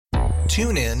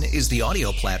TuneIn is the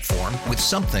audio platform with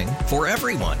something for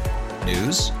everyone.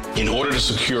 News. In order to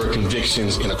secure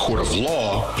convictions in a court of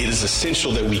law, it is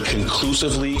essential that we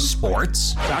conclusively.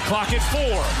 Sports. Shot clock at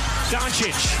 4.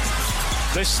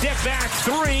 Doncic. The step back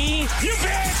 3. You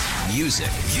bet. Music.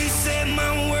 You set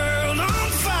my world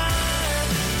on fire.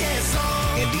 Yes,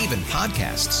 and even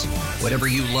podcasts. Whatever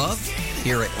you love,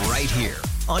 hear it right here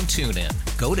on TuneIn.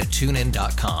 Go to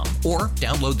TuneIn.com or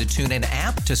download the TuneIn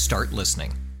app to start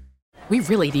listening. We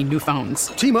really need new phones.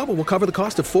 T-Mobile will cover the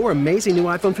cost of 4 amazing new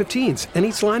iPhone 15s, and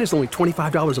each line is only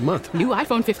 $25 a month. New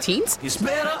iPhone 15s? It's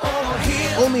better over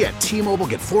here. Only at T-Mobile,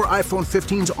 get 4 iPhone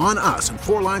 15s on us and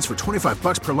 4 lines for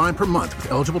 $25 per line per month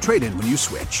with eligible trade-in when you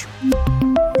switch.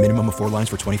 Minimum of 4 lines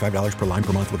for $25 per line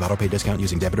per month with autopay discount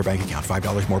using debit or bank account.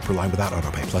 $5 more per line without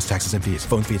autopay, plus taxes and fees.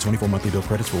 Phone fee at 24 monthly bill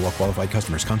credits for well-qualified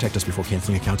customers. Contact us before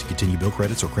canceling account to continue bill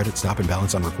credits or credit stop and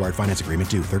balance on required finance agreement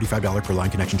due. $35 per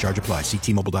line connection charge applies. See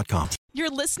T-Mobile.com. You're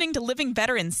listening to Living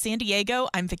Better in San Diego.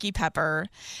 I'm Vicki Pepper.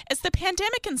 As the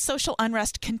pandemic and social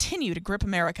unrest continue to grip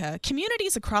America,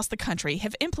 communities across the country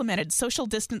have implemented social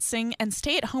distancing and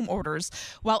stay-at-home orders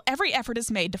while every effort is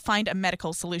made to find a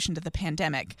medical solution to the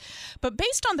pandemic. But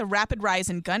based on the rapid rise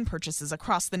in gun purchases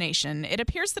across the nation, it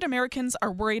appears that Americans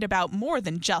are worried about more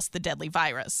than just the deadly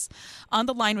virus. On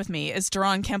the line with me is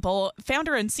Doron Kempel,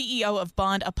 founder and CEO of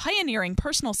Bond, a pioneering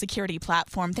personal security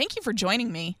platform. Thank you for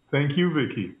joining me. Thank you,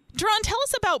 Vicki. Doron, tell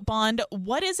us about Bond.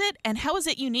 What is it and how is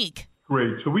it unique?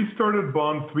 Great. So we started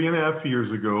Bond 3.5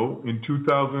 years ago in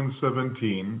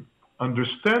 2017,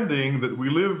 understanding that we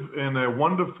live in a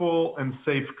wonderful and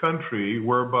safe country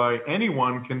whereby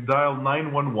anyone can dial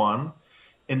 911,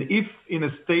 and if in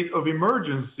a state of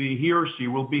emergency, he or she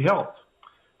will be helped.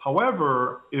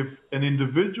 However, if an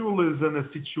individual is in a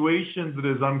situation that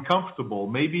is uncomfortable,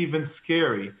 maybe even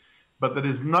scary, but that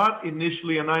is not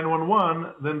initially a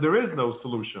 911, then there is no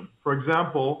solution. For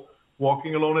example,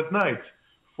 walking alone at night.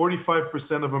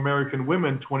 45% of American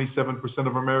women, 27%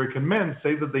 of American men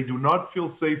say that they do not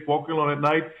feel safe walking alone at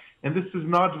night. And this is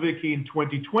not, Vicki, in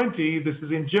 2020. This is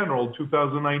in general,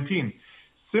 2019.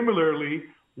 Similarly,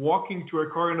 walking to a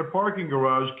car in a parking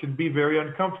garage can be very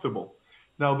uncomfortable.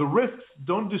 Now, the risks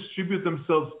don't distribute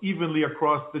themselves evenly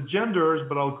across the genders,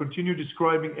 but I'll continue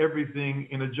describing everything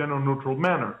in a gender neutral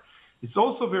manner. It's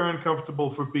also very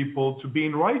uncomfortable for people to be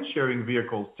in ride-sharing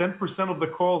vehicles. 10% of the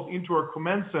calls into our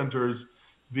command centers,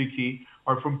 Vicki,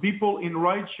 are from people in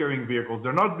ride-sharing vehicles.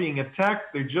 They're not being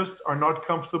attacked. They just are not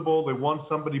comfortable. They want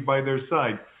somebody by their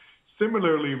side.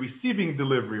 Similarly, receiving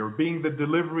delivery or being the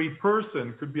delivery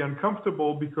person could be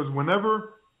uncomfortable because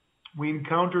whenever we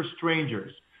encounter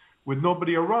strangers with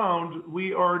nobody around,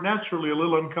 we are naturally a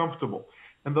little uncomfortable.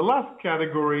 And the last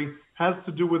category has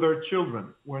to do with our children.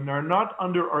 When they're not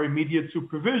under our immediate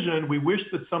supervision, we wish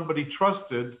that somebody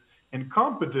trusted and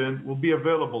competent will be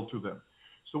available to them.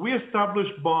 So we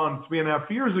established Bond 3.5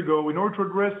 years ago in order to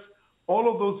address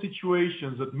all of those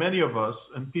situations that many of us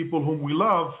and people whom we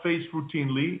love face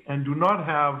routinely and do not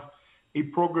have a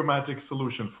programmatic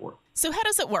solution for. So how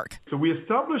does it work? So we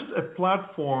established a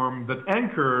platform that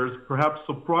anchors, perhaps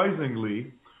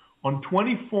surprisingly, on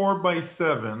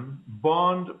 24/7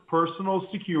 Bond personal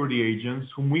security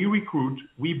agents whom we recruit,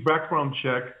 we background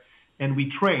check, and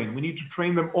we train. We need to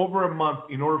train them over a month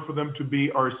in order for them to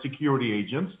be our security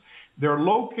agents. They're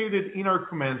located in our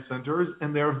command centers,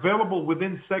 and they're available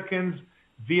within seconds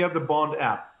via the Bond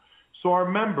app. So our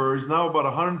members, now about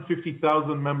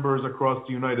 150,000 members across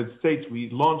the United States, we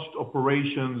launched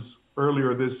operations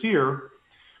earlier this year.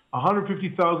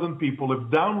 150,000 people have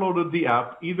downloaded the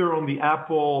app, either on the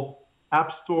Apple App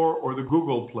Store or the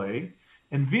Google Play.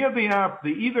 And via the app, they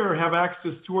either have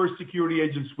access to our security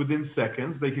agents within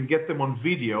seconds. They can get them on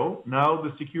video. Now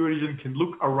the security agent can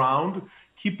look around,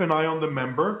 keep an eye on the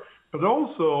member. But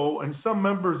also, and some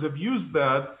members have used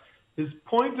that, is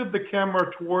pointed the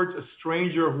camera towards a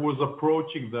stranger who was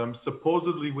approaching them,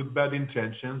 supposedly with bad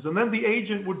intentions. And then the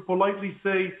agent would politely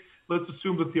say, let's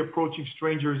assume that the approaching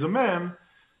stranger is a man.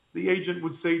 The agent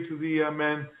would say to the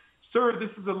man, sir, this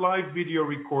is a live video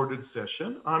recorded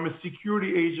session. I'm a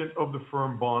security agent of the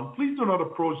firm Bond. Please do not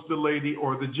approach the lady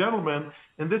or the gentleman.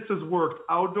 And this has worked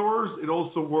outdoors. It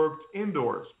also worked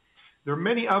indoors. There are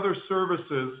many other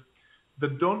services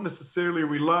that don't necessarily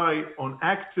rely on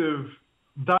active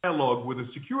dialogue with the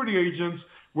security agents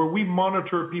where we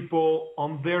monitor people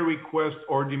on their request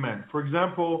or demand. For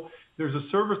example, there's a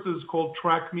service called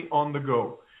Track Me on the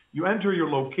Go. You enter your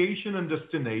location and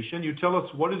destination. You tell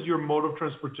us what is your mode of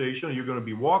transportation. Are you going to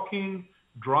be walking,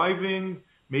 driving?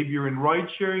 Maybe you're in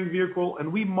ride-sharing vehicle.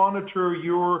 And we monitor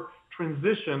your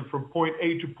transition from point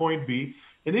A to point B.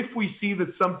 And if we see that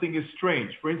something is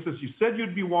strange, for instance, you said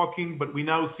you'd be walking, but we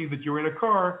now see that you're in a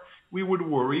car, we would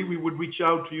worry. We would reach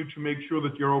out to you to make sure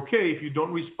that you're okay. If you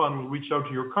don't respond, we'll reach out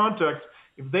to your contacts.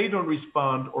 If they don't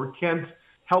respond or can't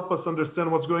help us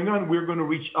understand what's going on, we're going to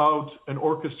reach out and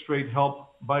orchestrate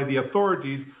help by the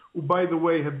authorities, who, by the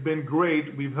way, have been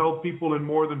great. We've helped people in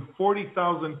more than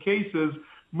 40,000 cases.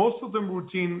 Most of them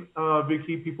routine,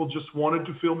 Vicky. People just wanted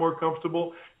to feel more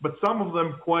comfortable, but some of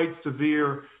them quite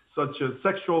severe, such as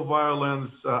sexual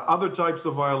violence, other types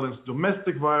of violence,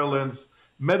 domestic violence,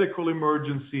 medical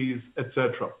emergencies,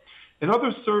 etc.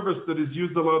 Another service that is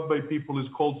used a lot by people is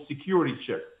called security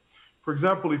check. For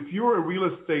example, if you're a real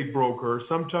estate broker,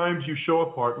 sometimes you show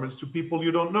apartments to people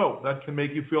you don't know. That can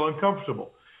make you feel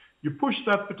uncomfortable. You push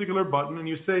that particular button and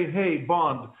you say, hey,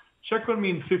 Bond, check on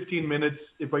me in 15 minutes.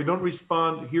 If I don't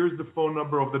respond, here's the phone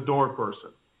number of the door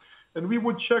person. And we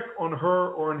would check on her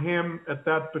or on him at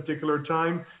that particular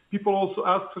time. People also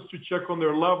ask us to check on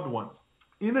their loved ones.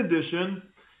 In addition,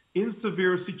 in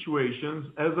severe situations,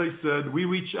 as I said, we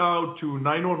reach out to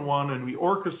 911 and we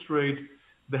orchestrate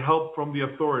the help from the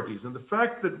authorities. And the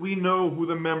fact that we know who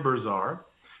the members are,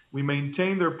 we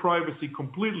maintain their privacy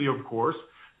completely, of course,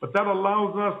 but that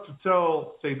allows us to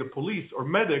tell, say, the police or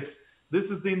medics, this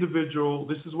is the individual,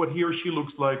 this is what he or she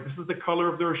looks like, this is the color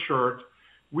of their shirt.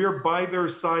 We're by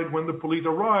their side when the police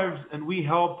arrives, and we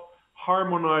help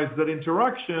harmonize that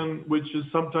interaction, which is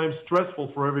sometimes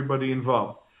stressful for everybody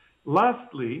involved.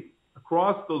 Lastly,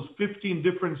 across those 15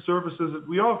 different services that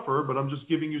we offer, but I'm just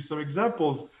giving you some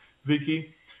examples,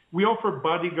 Vicky, we offer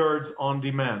bodyguards on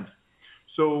demand.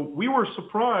 So we were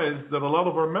surprised that a lot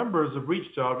of our members have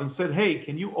reached out and said, hey,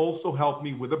 can you also help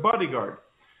me with a bodyguard?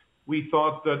 We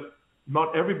thought that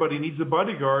not everybody needs a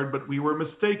bodyguard, but we were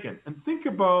mistaken. And think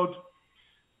about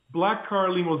black car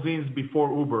limousines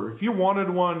before Uber. If you wanted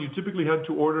one, you typically had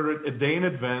to order it a day in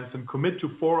advance and commit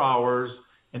to 4 hours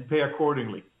and pay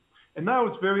accordingly. And now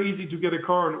it's very easy to get a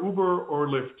car on Uber or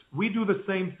Lyft. We do the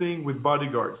same thing with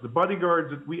bodyguards. The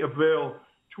bodyguards that we avail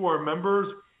to our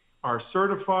members are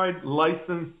certified,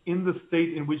 licensed in the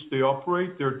state in which they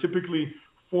operate. They're typically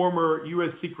former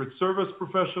U.S. Secret Service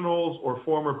professionals or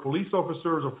former police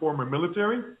officers or former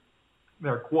military.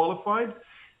 They're qualified.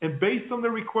 And based on the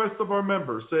request of our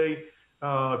members, say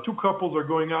two couples are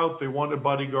going out, they want a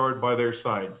bodyguard by their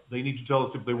side. They need to tell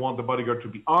us if they want the bodyguard to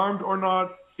be armed or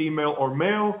not, female or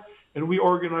male, and we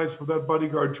organize for that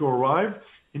bodyguard to arrive.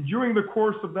 And during the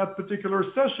course of that particular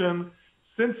session,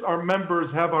 since our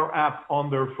members have our app on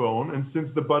their phone, and since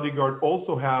the bodyguard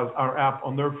also has our app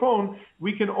on their phone,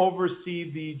 we can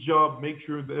oversee the job, make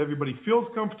sure that everybody feels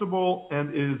comfortable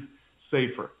and is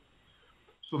safer.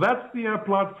 So that's the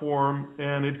platform,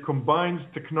 and it combines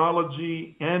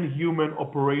technology and human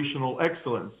operational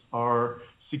excellence. Our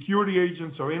security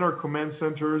agents are in our command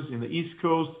centers in the East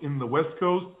Coast, in the West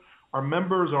Coast. Our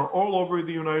members are all over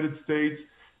the United States,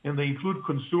 and they include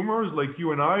consumers like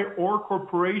you and I, or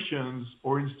corporations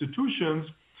or institutions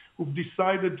who've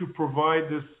decided to provide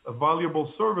this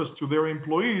valuable service to their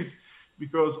employees,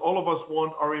 because all of us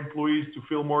want our employees to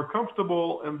feel more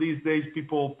comfortable, and these days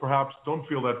people perhaps don't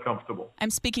feel that comfortable. I'm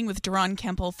speaking with Doron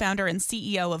Kempel, founder and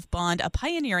CEO of Bond, a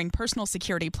pioneering personal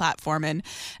security platform. And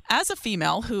as a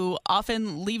female who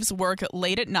often leaves work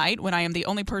late at night when I am the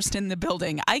only person in the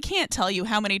building, I can't tell you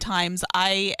how many times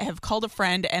I have called a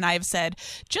friend and I've said,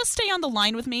 just stay on the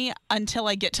line with me until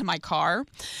I get to my car.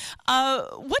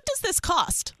 What does this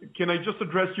cost? Can I just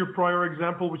address your prior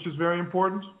example, which is very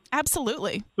important?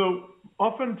 Absolutely. So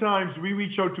oftentimes we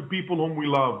reach out to people whom we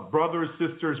love, brothers,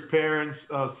 sisters, parents,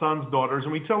 sons, daughters,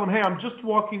 and we tell them, hey, I'm just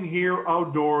walking here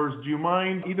outdoors. Do you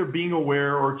mind either being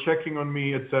aware or checking on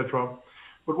me, etc.?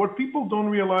 But what people don't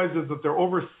realize is that there are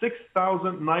over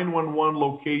 6,000 911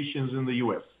 locations in the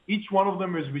U.S. Each one of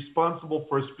them is responsible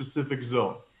for a specific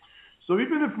zone. So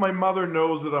even if my mother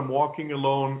knows that I'm walking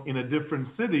alone in a different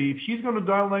city, if she's going to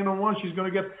dial 911, she's going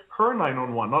to get her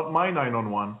 911, not my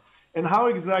 911. And how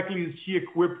exactly is she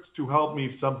equipped to help me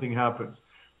if something happens?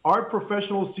 Our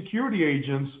professional security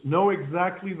agents know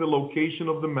exactly the location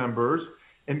of the members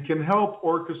and can help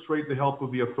orchestrate the help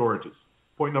of the authorities.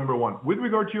 Point number one. With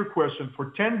regard to your question,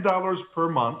 for $10 per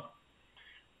month,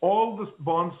 all the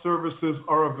Bond services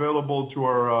are available to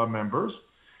our members.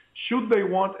 Should they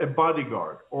want a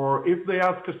bodyguard, or if they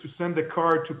ask us to send a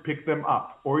car to pick them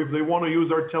up, or if they want to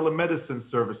use our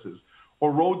telemedicine services,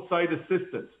 or roadside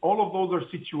assistance. All of those are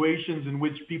situations in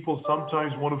which people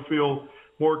sometimes want to feel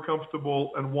more comfortable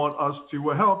and want us to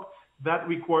help. That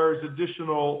requires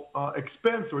additional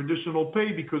expense or additional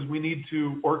pay because we need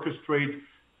to orchestrate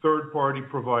third-party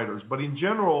providers. But in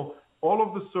general, all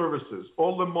of the services,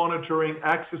 all the monitoring,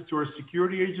 access to our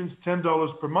security agents,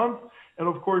 $10 per month. And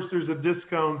of course, there's a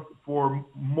discount for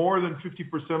more than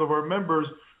 50% of our members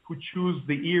who choose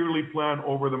the yearly plan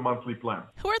over the monthly plan.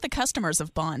 Who are the customers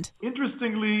of Bond?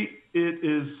 Interestingly, it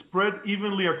is spread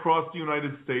evenly across the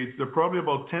United States. There are probably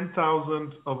about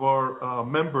 10,000 of our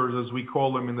members, as we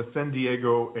call them, in the San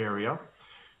Diego area.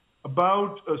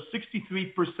 About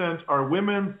 63% are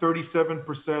women,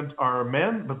 37% are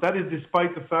men, but that is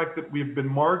despite the fact that we've been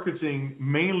marketing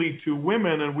mainly to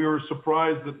women, and we were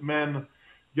surprised that men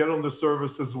get on the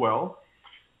service as well.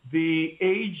 The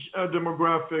age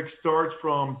demographic starts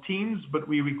from teens, but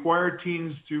we require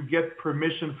teens to get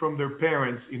permission from their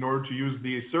parents in order to use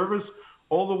the service,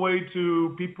 all the way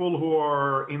to people who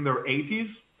are in their 80s,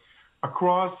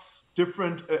 across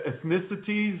different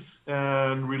ethnicities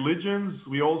and religions.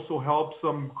 We also help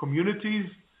some communities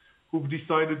who've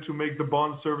decided to make the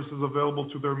Bond services available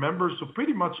to their members, so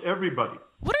pretty much everybody.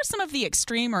 What are some of the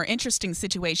extreme or interesting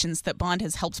situations that Bond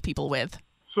has helped people with?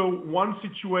 So one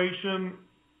situation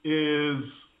is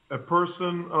a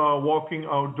person walking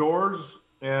outdoors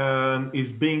and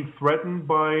is being threatened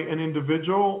by an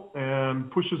individual and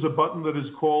pushes a button that is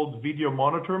called Video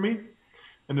Monitor Me.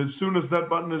 And as soon as that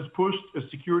button is pushed, a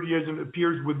security agent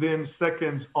appears within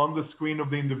seconds on the screen of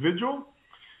the individual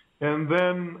and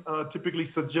then typically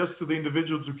suggests to the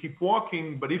individual to keep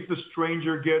walking. But if the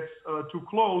stranger gets too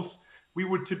close, we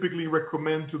would typically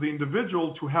recommend to the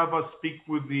individual to have us speak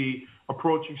with the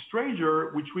approaching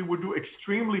stranger, which we would do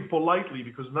extremely politely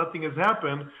because nothing has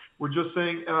happened. We're just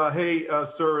saying, hey,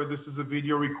 sir, this is a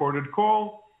video recorded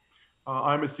call.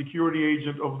 I'm a security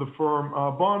agent of the firm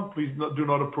Bond. Please do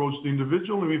not approach the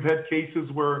individual. And we've had cases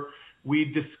where we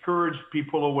discourage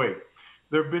people away.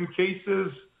 There have been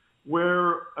cases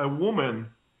where a woman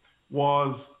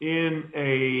was in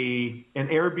an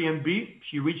Airbnb.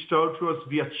 She reached out to us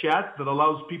via chat that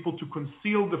allows people to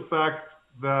conceal the fact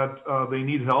that they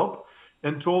need help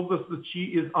and told us that she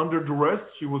is under duress.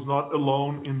 She was not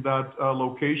alone in that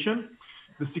location.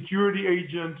 The security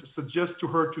agent suggests to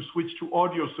her to switch to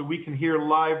audio so we can hear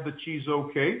live that she's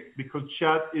okay because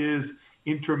chat is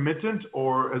intermittent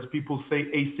or, as people say,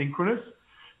 asynchronous.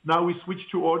 Now we switch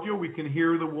to audio. We can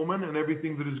hear the woman and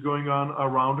everything that is going on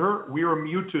around her. We are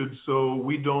muted, so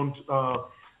we don't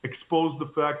expose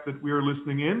the fact that we are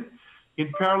listening in.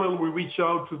 In parallel, we reach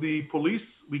out to the police.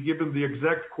 We give them the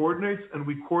exact coordinates, and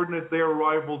we coordinate their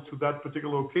arrival to that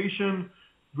particular location.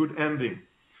 Good ending.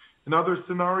 Another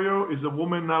scenario is a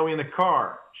woman now in a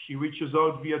car. She reaches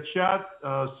out via chat.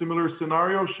 Similar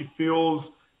scenario. She feels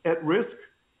at risk.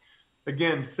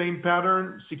 Again, same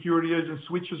pattern. Security agent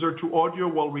switches her to audio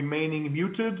while remaining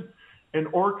muted and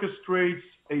orchestrates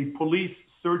a police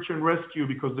search and rescue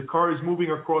because the car is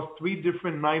moving across 3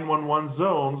 different 911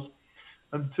 zones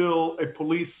until a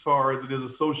police car that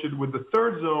is associated with the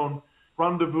 3rd zone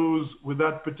rendezvous with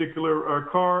that particular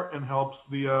car and helps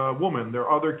the woman. There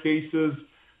are other cases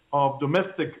of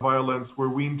domestic violence where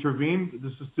we intervened.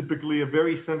 This is typically a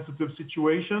very sensitive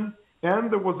situation.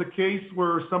 And there was a case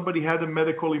where somebody had a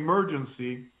medical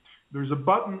emergency. There's a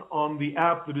button on the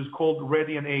app that is called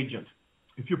Ready an Agent.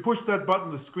 If you push that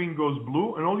button, the screen goes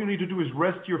blue, and all you need to do is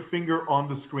rest your finger on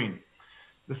the screen.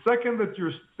 The second that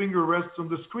your finger rests on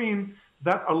the screen,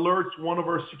 that alerts one of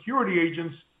our security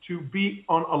agents to be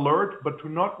on alert, but to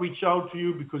not reach out to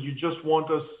you because you just want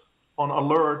us on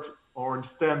alert or in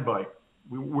standby.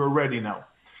 We're ready now.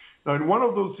 Now, in one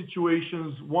of those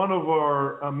situations, one of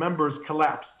our members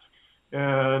collapsed.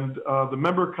 And the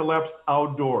member collapsed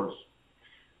outdoors.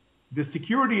 The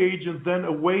security agent then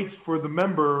awaits for the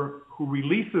member who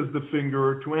releases the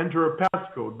finger to enter a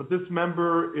passcode. But this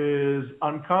member is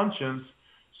unconscious,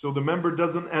 so the member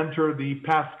doesn't enter the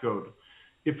passcode.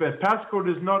 If a passcode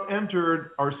is not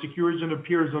entered, our security agent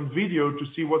appears on video to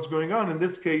see what's going on. In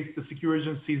this case, the security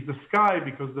agent sees the sky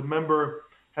because the member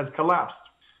has collapsed.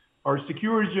 Our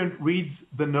security agent reads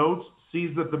the notes,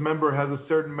 sees that the member has a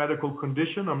certain medical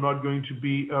condition. I'm not going to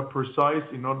be precise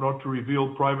in order not to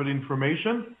reveal private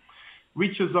information.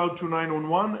 Reaches out to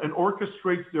 911 and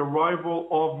orchestrates the arrival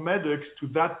of medics to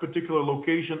that particular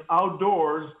location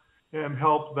outdoors and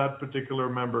help that particular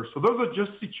member. So those are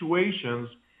just situations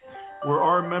where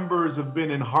our members have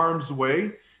been in harm's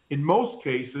way. In most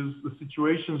cases, the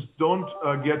situations don't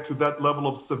get to that level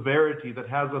of severity that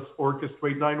has us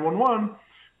orchestrate 911,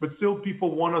 but still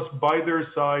people want us by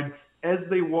their side as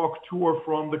they walk to or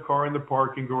from the car in the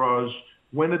parking garage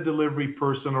when a delivery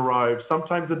person arrives.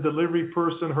 Sometimes the delivery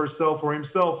person herself or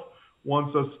himself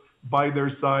wants us by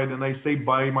their side, and I say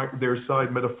by their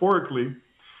side metaphorically.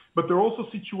 But there are also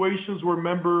situations where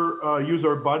members use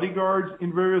our bodyguards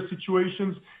in various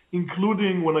situations,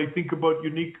 including when I think about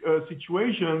unique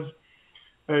situations,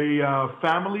 a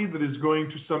family that is going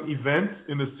to some event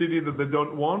in a city that they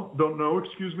don't know,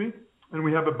 and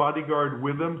we have a bodyguard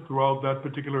with them throughout that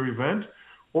particular event,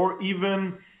 or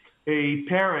even a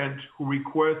parent who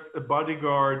requests a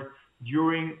bodyguard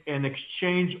during an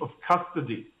exchange of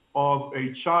custody of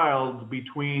a child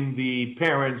between the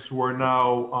parents who are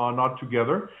now not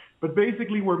together. But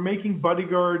basically, we're making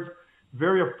bodyguards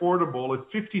very affordable. At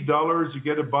 $50, you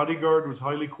get a bodyguard who's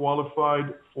highly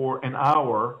qualified for an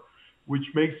hour, which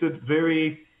makes it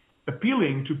very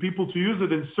appealing to people to use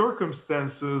it in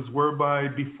circumstances whereby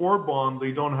before bond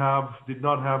did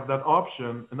not have that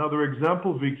option. Another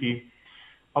example, Vicky,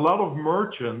 a lot of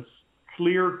merchants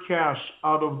clear cash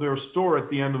out of their store at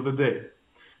the end of the day.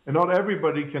 And not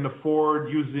everybody can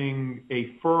afford using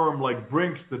a firm like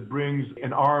Brinks that brings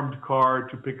an armed car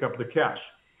to pick up the cash.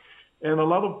 And a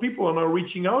lot of people are now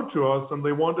reaching out to us and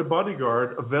they want a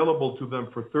bodyguard available to them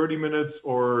for 30 minutes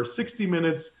or 60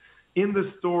 minutes in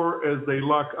the store as they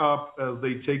lock up, as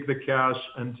they take the cash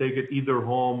and take it either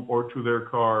home or to their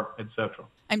car, etc.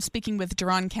 I'm speaking with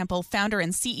Doron Kempel, founder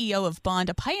and CEO of Bond,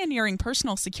 a pioneering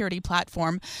personal security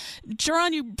platform.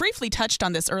 Doron, you briefly touched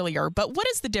on this earlier, but what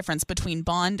is the difference between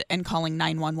Bond and calling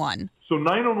 911? So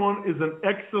 911 is an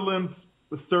excellent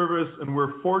service, and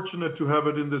we're fortunate to have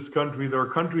it in this country. There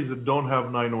are countries that don't have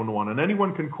 911, and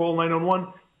anyone can call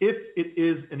 911 if it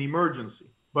is an emergency.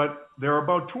 But there are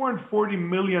about 240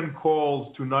 million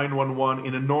calls to 911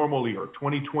 in a normal year.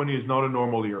 2020 is not a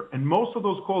normal year. And most of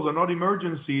those calls are not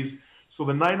emergencies, so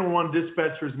the 911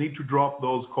 dispatchers need to drop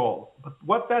those calls. But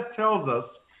what that tells us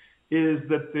is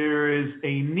that there is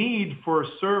a need for a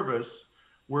service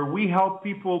where we help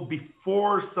people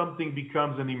before something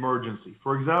becomes an emergency.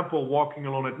 For example, walking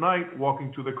alone at night,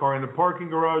 walking to the car in the parking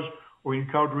garage, or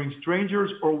encountering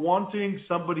strangers, or wanting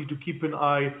somebody to keep an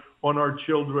eye on our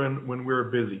children when we're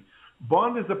busy.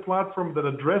 Bond is a platform that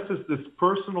addresses this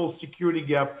personal security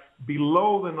gap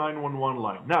below the 911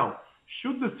 line. Now,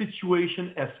 should the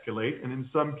situation escalate, and in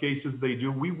some cases they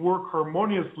do, we work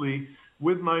harmoniously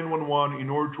with 911 in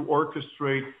order to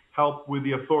orchestrate help with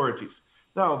the authorities.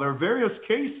 Now, there are various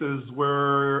cases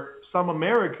where some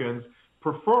Americans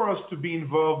prefer us to be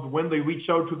involved when they reach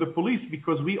out to the police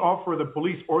because we offer the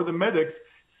police or the medics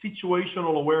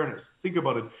situational awareness. Think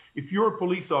about it. If you're a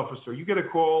police officer, you get a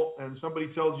call and somebody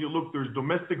tells you, look, there's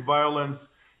domestic violence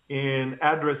in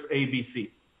address ABC.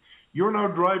 You're now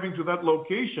driving to that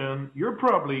location. You're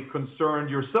probably concerned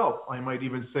yourself. I might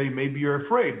even say maybe you're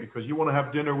afraid because you want to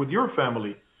have dinner with your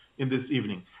family in this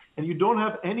evening. And you don't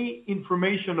have any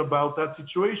information about that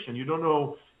situation. You don't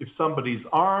know if somebody's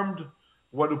armed.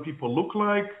 What do people look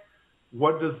like?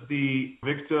 What does the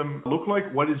victim look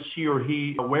like? What is she or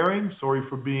he wearing? Sorry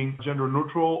for being gender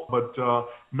neutral, but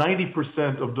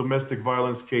 90% of domestic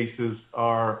violence cases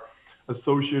are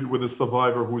associated with a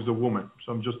survivor who is a woman.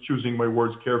 So I'm just choosing my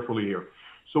words carefully here.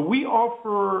 So we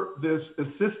offer this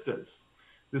assistance,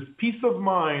 this peace of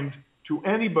mind to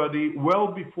anybody well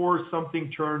before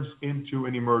something turns into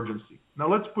an emergency. Now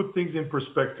let's put things in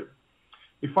perspective.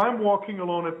 If I'm walking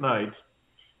alone at night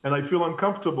and I feel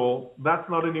uncomfortable, that's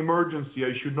not an emergency.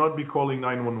 I should not be calling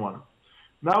 911.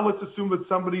 Now let's assume that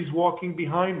somebody's walking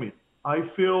behind me. I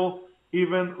feel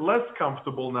even less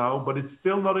comfortable now, but it's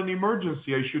still not an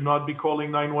emergency. I should not be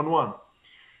calling 911.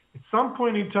 At some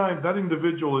point in time, that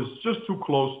individual is just too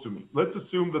close to me. Let's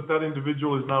assume that that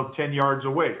individual is now 10 yards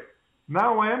away.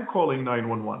 Now I am calling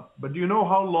 911. But do you know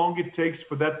how long it takes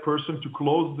for that person to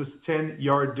close this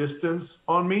 10-yard distance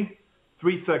on me?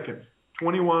 3 seconds.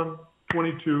 21,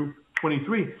 22,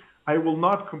 23. I will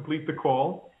not complete the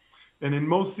call. And in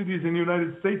most cities in the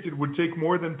United States, it would take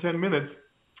more than 10 minutes.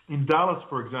 In Dallas,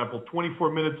 for example,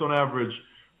 24 minutes on average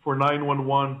for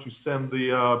 911 to send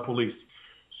the police.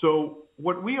 So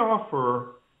what we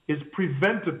offer is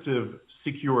preventative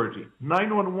security.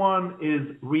 911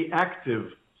 is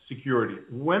reactive security.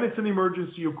 When it's an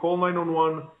emergency, you call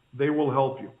 911, they will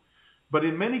help you. But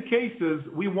in many cases,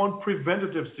 we want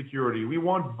preventative security. We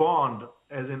want Bond,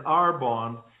 as in our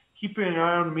Bond, keeping an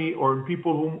eye on me or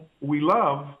people whom we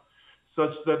love,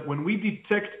 such that when we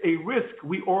detect a risk,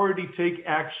 we already take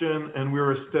action and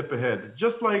we're a step ahead.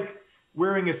 Just like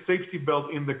wearing a safety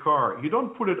belt in the car. You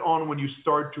don't put it on when you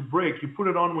start to brake. You put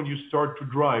it on when you start to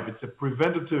drive. It's a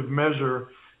preventative measure.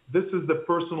 This is the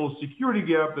personal security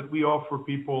gap that we offer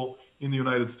people in the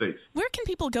United States. Where can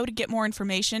people go to get more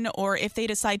information, or if they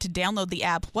decide to download the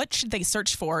app, what should they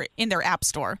search for in their app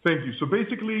store? Thank you. So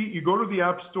basically, you go to the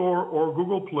App Store or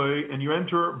Google Play and you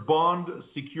enter Bond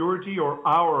Security or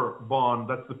Our Bond.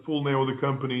 That's the full name of the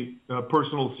company,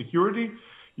 Personal Security.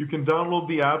 You can download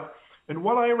the app. And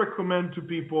what I recommend to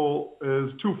people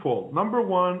is twofold. Number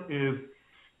one is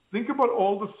think about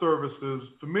all the services,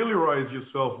 familiarize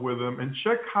yourself with them, and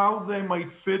check how they might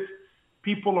fit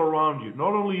people around you,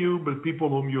 not only you, but people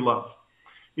whom you love.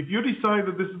 If you decide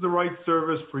that this is the right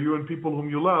service for you and people whom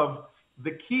you love,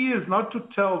 the key is not to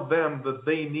tell them that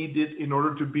they need it in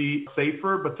order to be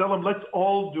safer, but tell them, let's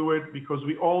all do it because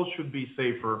we all should be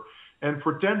safer. And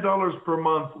for $10 per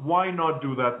month, why not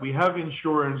do that? We have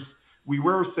insurance. We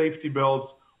wear safety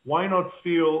belts. Why not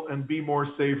feel and be more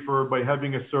safer by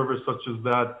having a service such as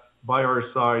that by our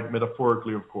side,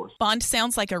 metaphorically, of course. Bond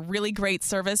sounds like a really great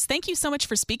service. Thank you so much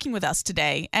for speaking with us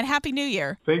today, and Happy New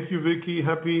Year. Thank you, Vicki.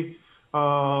 Happy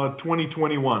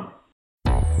 2021.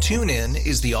 TuneIn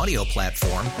is the audio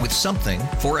platform with something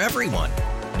for everyone.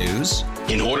 News.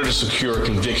 In order to secure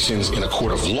convictions in a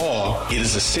court of law, it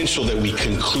is essential that we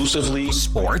conclusively.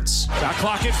 Sports. Shot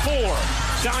clock at 4.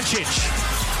 Doncic.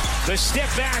 The step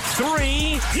back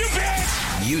 3. You bet.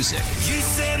 Music. You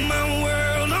set my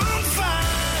world on fire.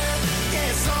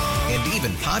 Yes, and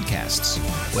even podcasts.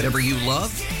 Whatever you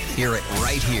love, hear it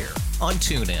right here on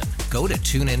TuneIn. Go to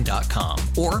TuneIn.com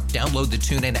or download the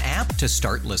TuneIn app to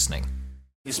start listening.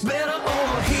 It's better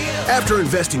over here. After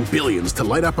investing billions to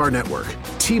light up our network,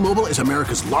 T-Mobile is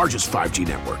America's largest 5G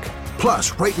network.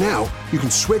 Plus, right now, you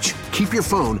can switch, keep your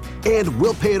phone, and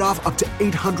we'll pay it off up to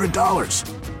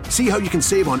 $800. See how you can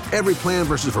save on every plan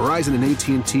versus Verizon and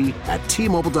AT&T at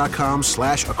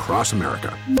T-Mobile.com/across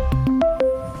America.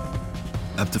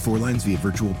 Up to 4 lines via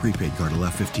virtual prepaid card.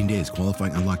 Allow 15 days.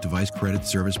 Qualifying unlocked device credit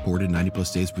service ported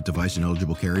 90+ days with device and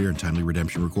eligible carrier and timely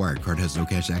redemption required. Card has no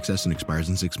cash access and expires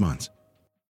in 6 months.